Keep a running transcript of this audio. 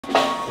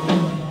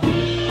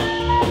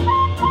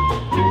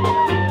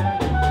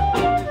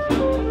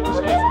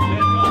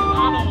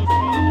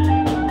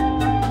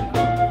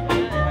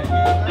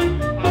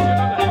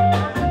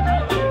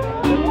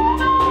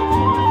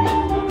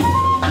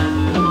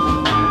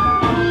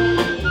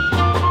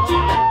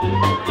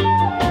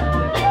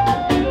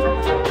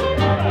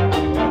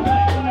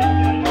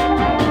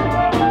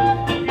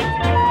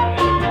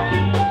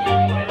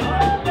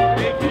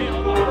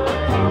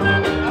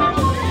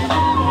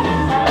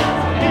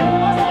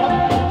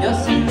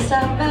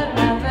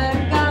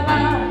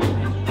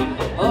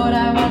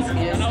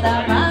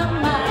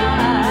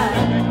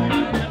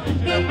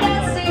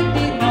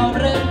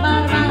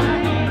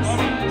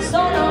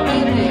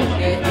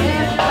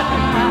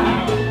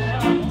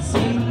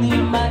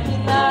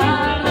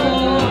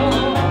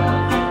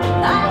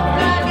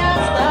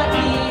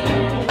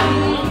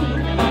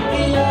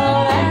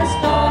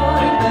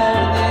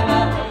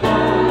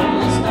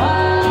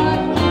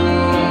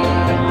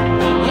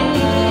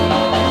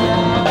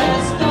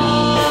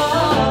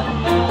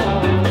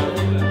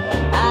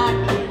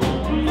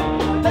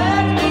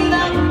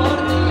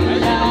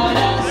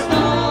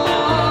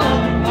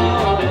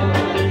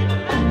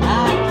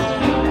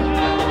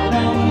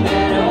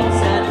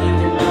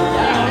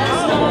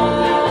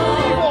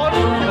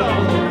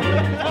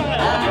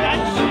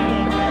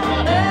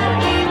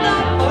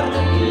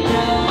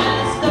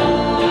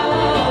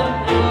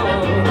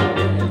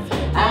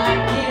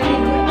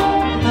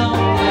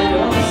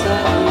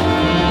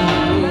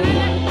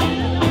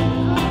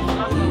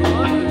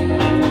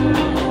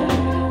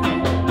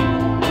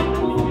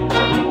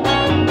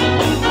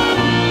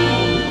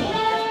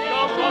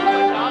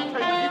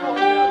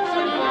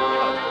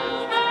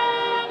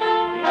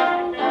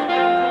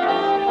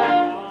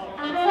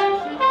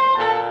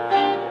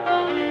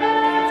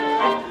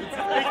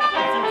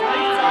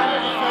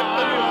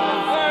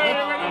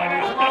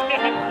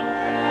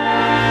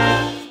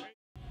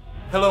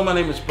Hello, my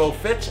name is Bo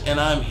Fitz, and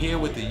I'm here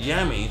with the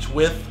Yammies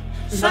with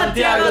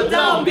Santiago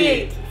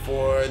Downbeat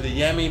for the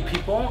Yammy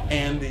people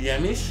and the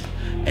Yammies.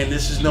 And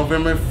this is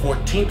November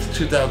 14th,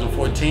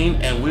 2014,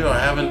 and we are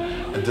having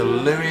a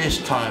delirious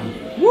time.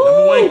 Woo!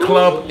 #1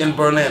 club in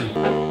Berlin.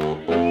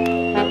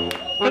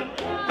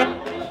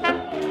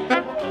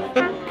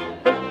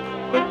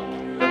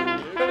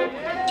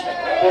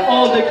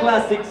 All the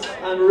classics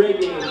and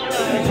reggae.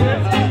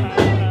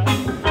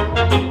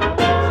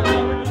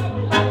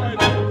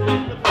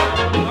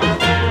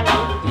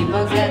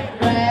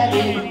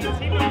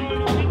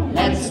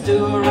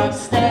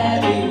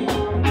 Rocksteady.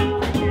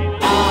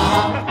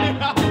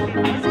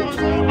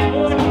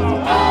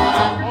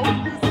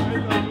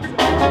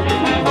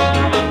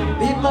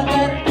 People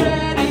get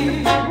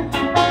ready.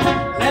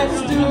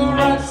 Let's do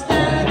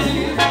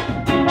Rocksteady.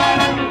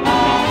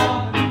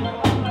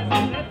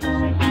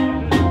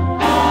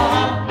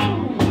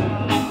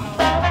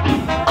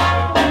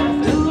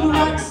 Do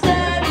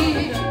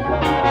Rocksteady.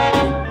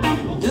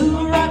 Do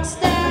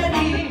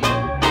Rocksteady.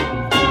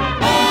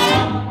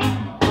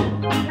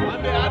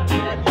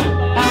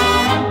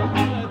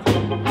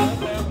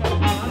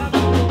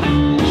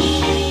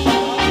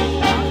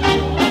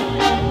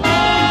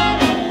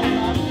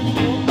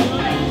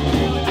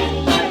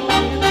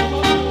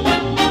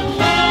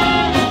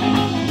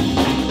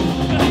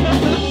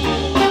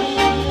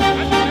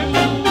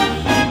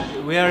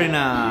 We are in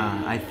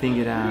a, I think,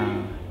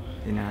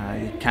 in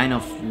a kind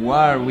of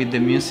war with the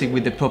music,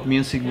 with the pop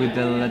music, with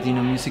the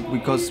Latino music,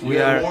 because we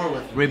are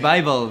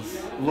revivals.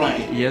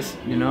 Right. Yes,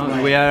 you know,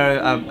 right. We are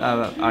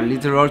a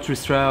little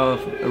orchestra of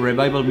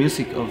revival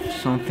music of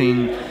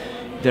something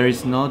that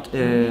is not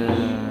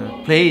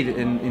played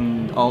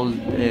in all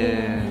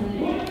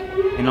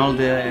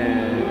the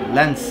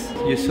lands.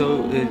 You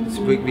saw it's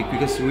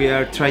because we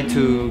are trying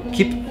to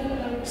keep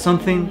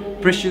something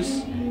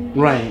precious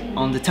Right.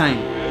 on the time.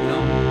 You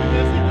know?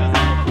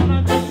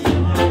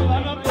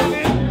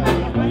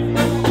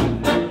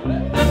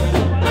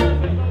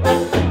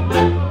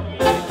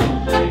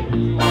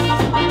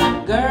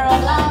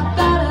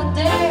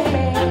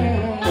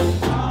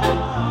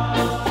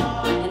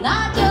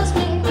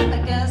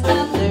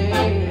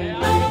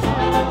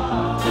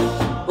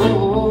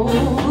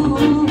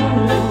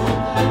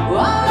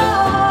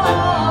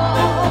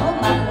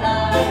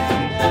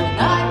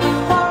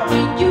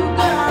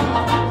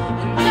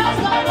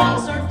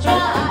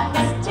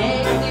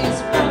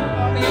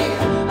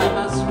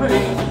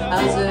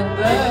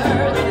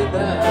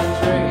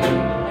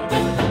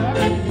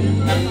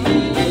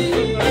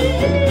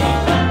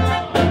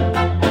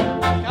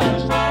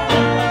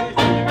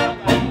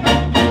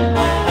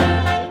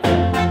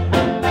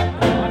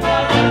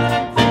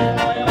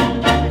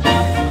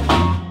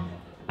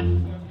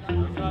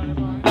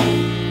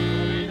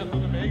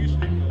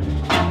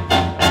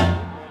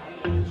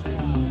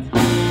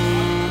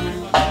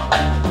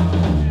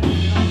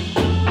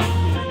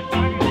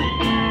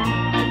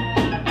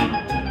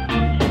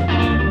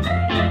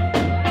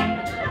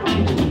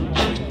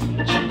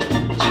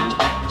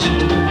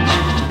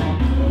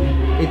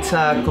 It's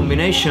a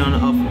combination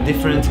of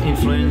different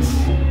influence.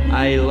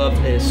 I love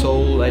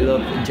soul, I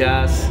love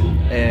jazz,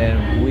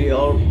 we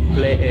all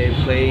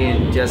play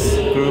in jazz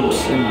groups,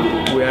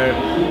 and we are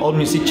all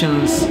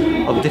musicians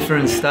of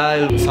different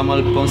styles.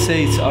 Samuel Ponce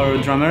is our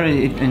drummer,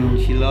 and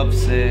he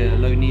loves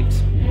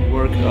Leonid's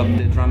work of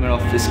the drummer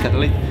of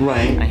Scatolite.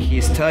 Right. And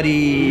he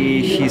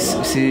study his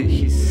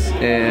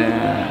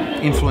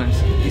influence,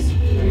 his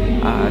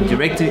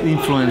direct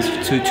influence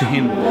to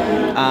him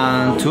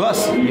and to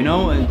us, you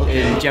know.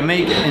 And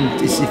Jamaica,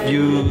 and if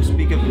you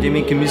speak of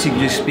Jamaican music,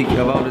 you speak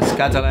about the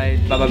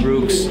Scatolite, Baba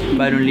Brooks,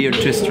 Byron Lee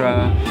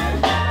Orchestra,